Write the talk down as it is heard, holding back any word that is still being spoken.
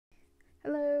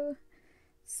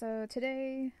So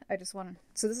today I just want to.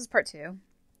 So this is part two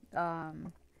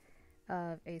um,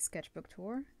 of a sketchbook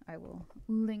tour. I will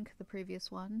link the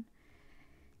previous one.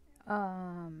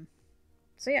 Um,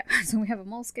 so yeah, so we have a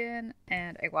moleskin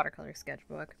and a watercolor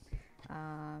sketchbook.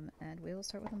 And we will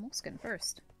start with a moleskin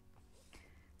first.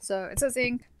 So it says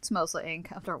ink. It's mostly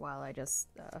ink. After a while, I just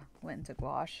went into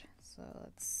gouache. So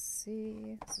let's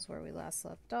see. This is where we last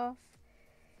left off.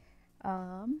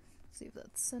 Let's see if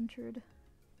that's centered.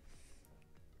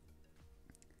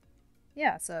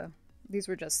 Yeah, so these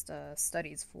were just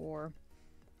studies for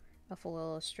a full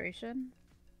illustration.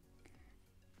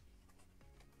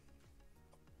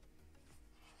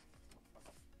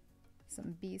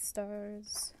 Some bee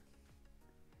stars.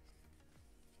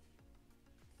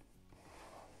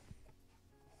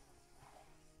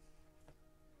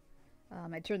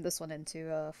 I turned this one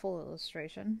into a full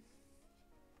illustration.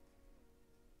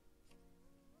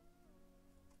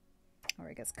 Or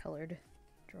I guess colored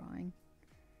drawing.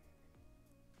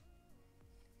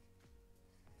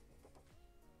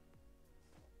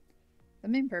 The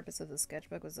main purpose of the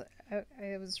sketchbook was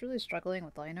I was really struggling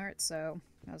with line art, so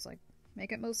I was like,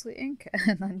 make it mostly ink,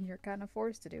 and then you're kind of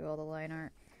forced to do all the line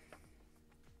art.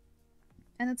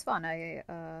 And it's fun. I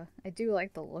do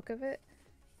like the look of it.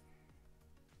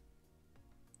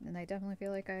 And I definitely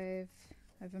feel like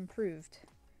I've improved.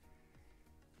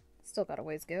 Still got a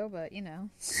ways to go, but you know.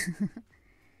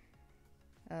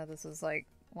 This was like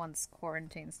once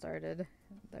quarantine started,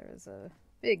 there was a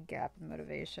big gap in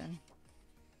motivation.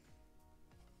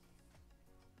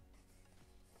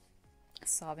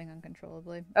 Sobbing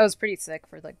uncontrollably. I was pretty sick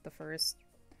for like the first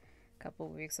couple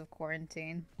of weeks of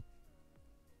quarantine.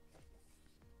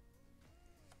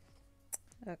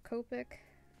 A Copic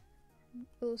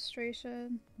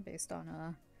illustration based on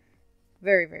a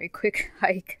very, very quick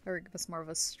hike, or it was more of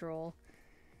a stroll.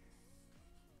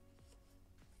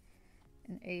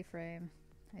 An A-frame.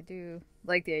 I do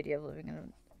like the idea of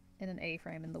living in an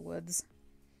A-frame in the woods.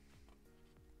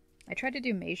 I tried to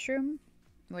do mushroom,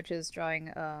 which is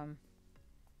drawing,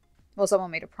 well,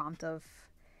 someone made a prompt of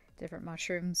different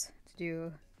mushrooms to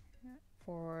do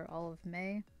for all of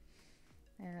May.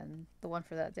 And the one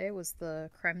for that day was the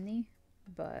Kremni,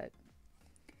 but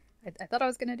I thought I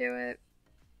was going to do it.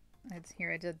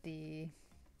 Here I did the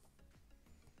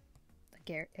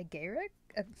agaric?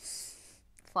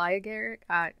 Fly agaric?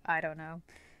 I don't know.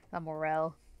 A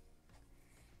morel.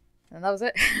 And that was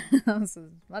it. That was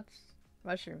as much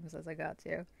mushrooms as I got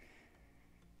to.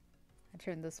 I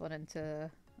turned this one into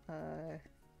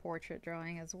portrait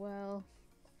drawing as well.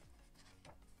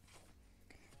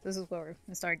 This is where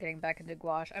we started getting back into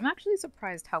gouache. I'm actually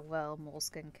surprised how well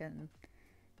moleskin can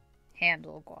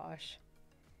handle gouache.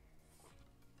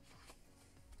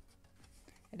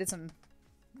 I did some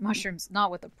mushrooms,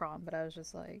 not with the prompt, but I was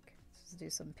just like, let's do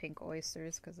some pink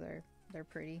oysters because they're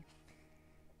pretty.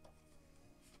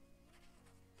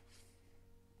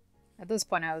 At this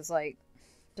point, I was like,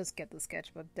 just get the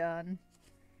sketchbook done.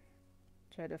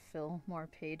 Try to fill more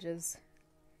pages.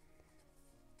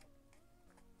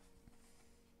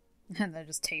 And then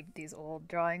just tape these old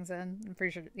drawings in. I'm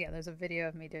pretty sure, yeah, there's a video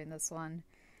of me doing this one.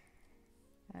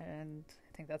 And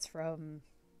I think that's from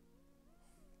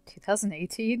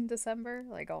 2018, December,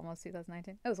 like almost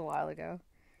 2019. That was a while ago.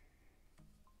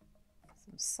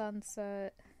 Some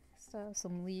sunset stuff,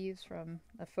 some leaves from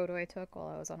a photo I took while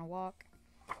I was on a walk.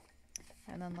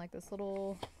 And then like this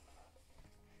little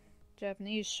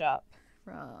Japanese shop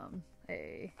from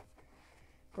a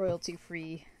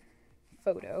royalty-free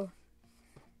photo.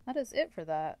 That is it for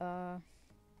that.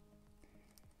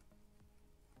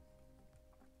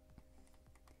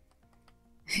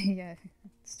 Yeah,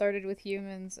 started with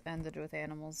humans, ended with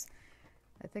animals.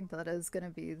 I think that is going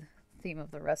to be the theme of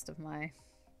the rest of my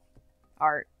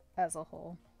art as a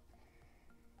whole.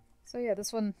 So yeah,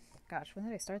 this one, gosh, when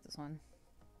did I start this one?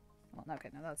 Well, okay,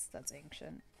 no, that's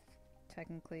ancient.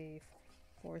 Technically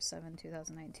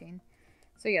 4/7/2019.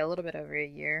 So yeah, a little bit over a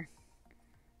year.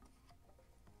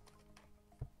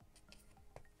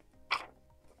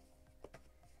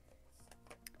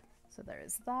 So there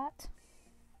is that.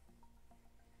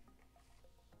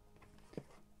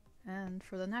 And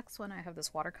for the next one, I have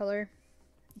this watercolor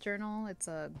journal. It's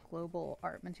a global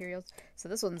art materials. So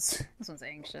this one's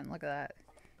ancient. Look at that.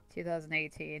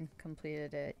 2018.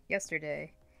 Completed it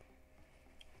yesterday.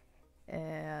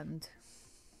 And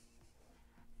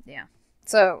yeah.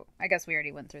 So I guess we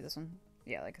already went through this one.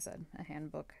 Yeah, like I said, a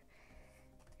handbook.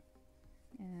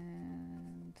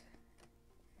 And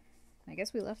I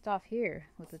guess we left off here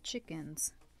with the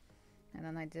chickens. And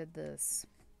then I did this.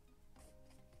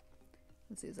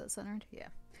 Let's see, is that centered? Yeah.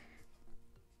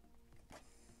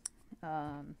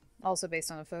 Also based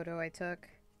on a photo I took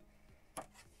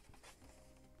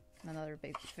another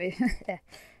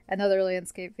another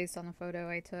landscape based on a photo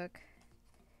I took.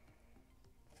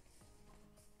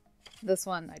 This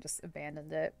one I just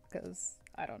abandoned it because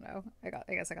I don't know.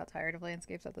 I guess I got tired of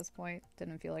landscapes at this point.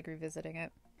 Didn't feel like revisiting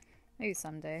it. Maybe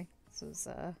someday. This was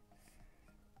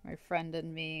my friend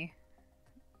and me,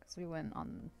 because we went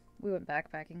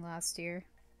backpacking last year.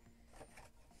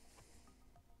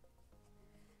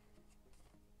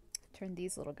 Turn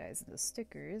these little guys into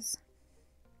stickers.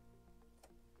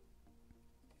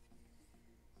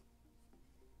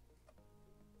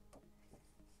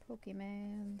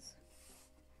 Pokemans.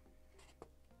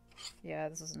 Yeah,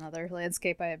 this is another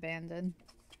landscape I abandoned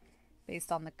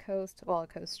based on the coast, well, a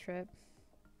coast trip.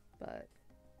 But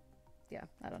yeah,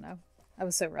 I don't know. I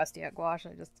was so rusty at gouache,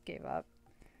 I just gave up.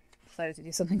 Decided to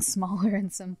do something smaller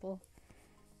and simple.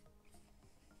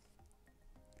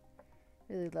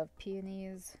 Really love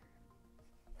peonies.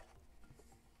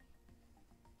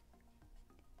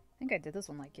 I think I did this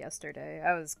one like yesterday.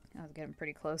 I was getting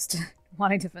pretty close to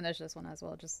wanting to finish this one as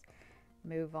well. Just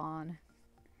move on.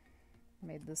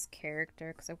 Made this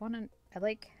character because I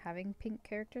like having pink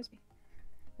characters.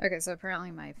 Okay, so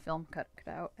apparently my film cut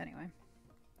out. Anyway.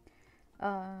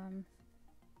 Alright,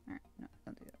 no,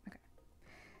 don't do that. Okay.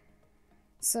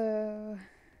 So,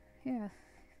 yeah.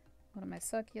 One of my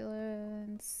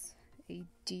succulents. A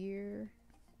deer.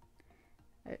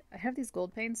 I have these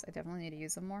gold paints. I definitely need to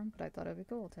use them more, but I thought it would be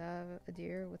cool to have a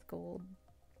deer with gold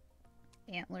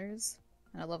antlers.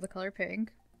 And I love the color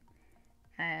pink.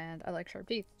 And I like sharp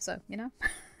teeth, so, you know.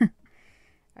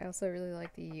 I also really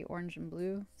like the orange and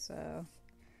blue, so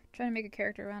trying to make a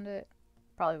character around it.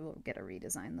 Probably will get a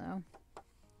redesign, though.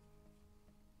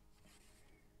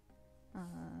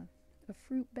 A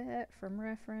fruit bat from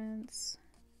reference.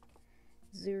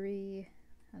 Zuri,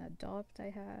 an adopt I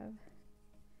have.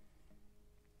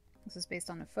 This is based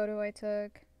on a photo I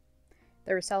took.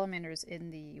 There were salamanders in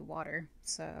the water,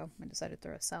 so I decided to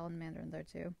throw a salamander in there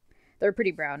too. They were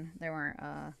pretty brown. They weren't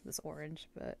this orange,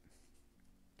 but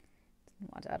I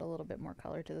want to add a little bit more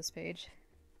color to this page.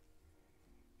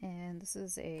 And this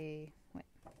is a... wait,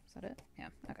 is that it? Yeah,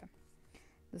 okay.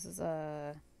 This is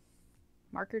a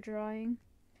marker drawing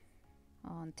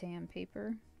on tan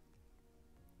paper.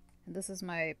 And this is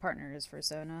my partner's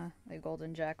persona, a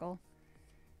golden jackal.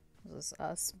 This is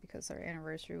us because our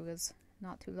anniversary was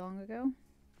not too long ago.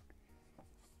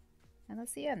 And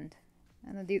that's the end.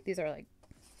 And then these are like,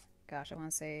 gosh, I want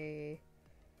to say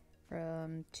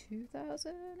from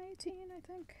 2018, I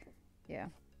think. Yeah,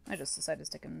 I just decided to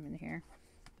stick them in here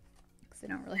because they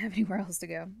don't really have anywhere else to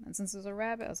go. And since there's a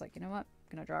rabbit, I was like, you know what?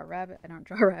 I'm going to draw a rabbit. I don't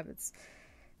draw rabbits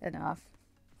enough.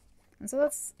 And so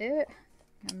that's it.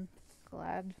 I'm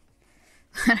glad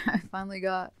I finally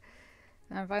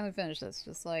finished this.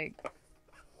 Just like,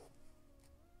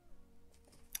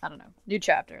 I don't know, new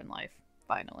chapter in life,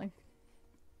 finally.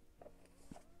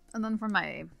 And then for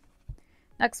my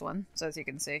next one, so as you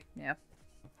can see, yeah,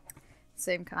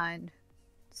 same kind,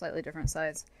 slightly different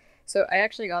size. So I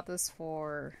actually got this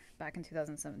back in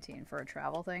 2017 for a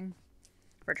travel thing,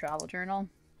 for a travel journal.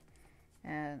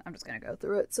 And I'm just going to go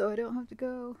through it so I don't have to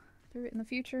go through it in the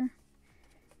future.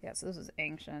 Yeah, so this is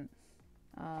ancient.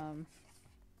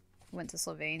 Went to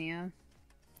Slovenia.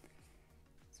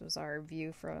 This was our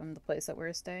view from the place that we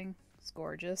were staying. It's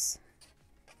gorgeous.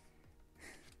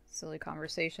 Silly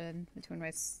conversation between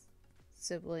my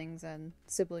siblings and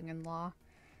sibling-in-law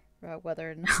about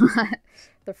whether or not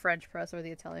the French press or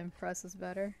the Italian press is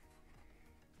better.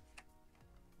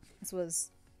 This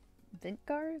was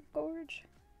Vintgar Gorge.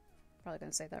 Probably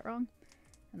gonna say that wrong.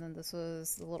 And then this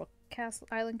was the little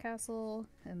island castle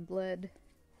in Bled.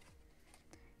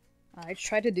 I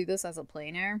tried to do this as a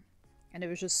plein air, and it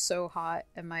was just so hot,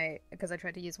 and because I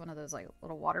tried to use one of those like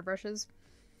little water brushes,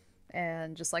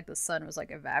 and just like the sun was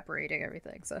like evaporating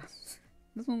everything, so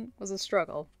this one was a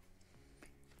struggle.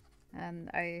 And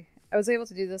I was able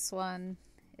to do this one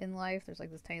in life. There's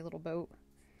like this tiny little boat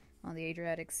on the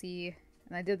Adriatic Sea,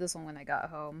 and I did this one when I got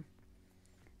home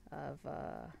of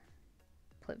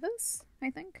Plitvice, I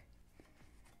think.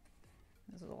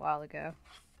 This was a while ago.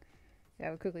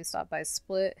 Yeah, we quickly stopped by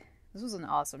Split. This was an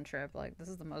awesome trip. Like, this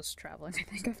is the most traveling I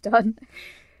think I've done.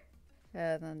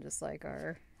 And then just like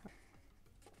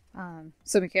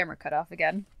so my camera cut off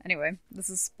again. Anyway, this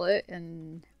is Split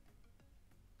in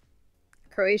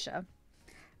Croatia.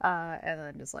 And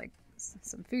then just like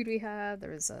some food we had.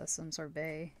 There was some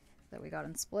sorbet that we got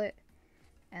in Split.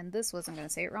 And this was, I'm going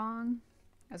to say it wrong.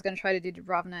 I was going to try to do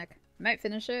Dubrovnik. I might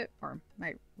finish it or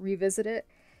might revisit it.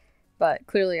 But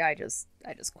clearly I just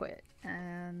quit.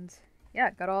 And yeah,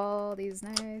 got all these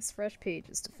nice fresh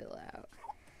pages to fill out.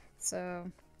 So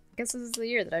I guess this is the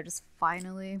year that I just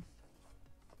finally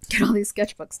get all these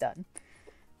sketchbooks done.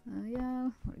 Yeah,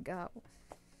 we got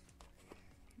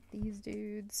these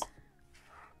dudes.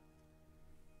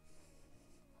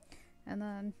 And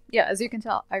then, yeah, as you can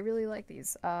tell, I really like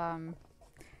these. I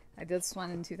did this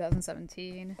one in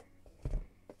 2017,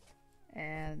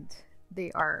 and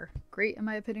they are great in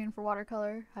my opinion for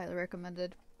watercolor. Highly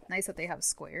recommended. Nice that they have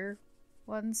square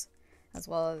ones as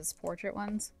well as portrait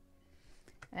ones.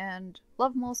 And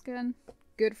love moleskin.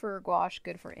 Good for gouache,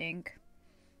 good for ink.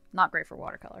 Not great for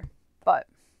watercolor. But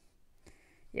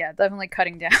yeah, definitely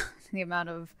cutting down the amount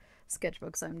of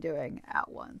sketchbooks I'm doing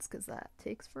at once, because that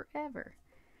takes forever.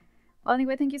 Well,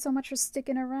 anyway, thank you so much for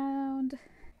sticking around.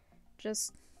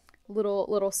 Just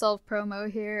little self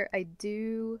promo here. I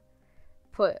do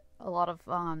put a lot of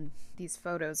these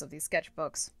photos of these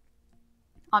sketchbooks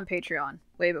on Patreon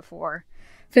way before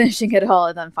finishing it all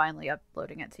and then finally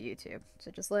uploading it to YouTube.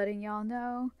 So just letting y'all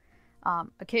know.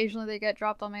 Occasionally they get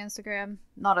dropped on my Instagram,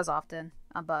 not as often,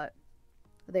 but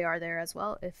they are there as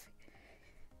well if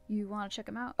you want to check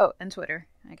them out. Oh, and Twitter,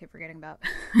 I keep forgetting about.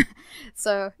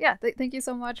 So yeah, thank you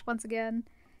so much once again,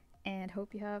 and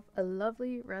hope you have a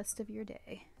lovely rest of your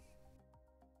day.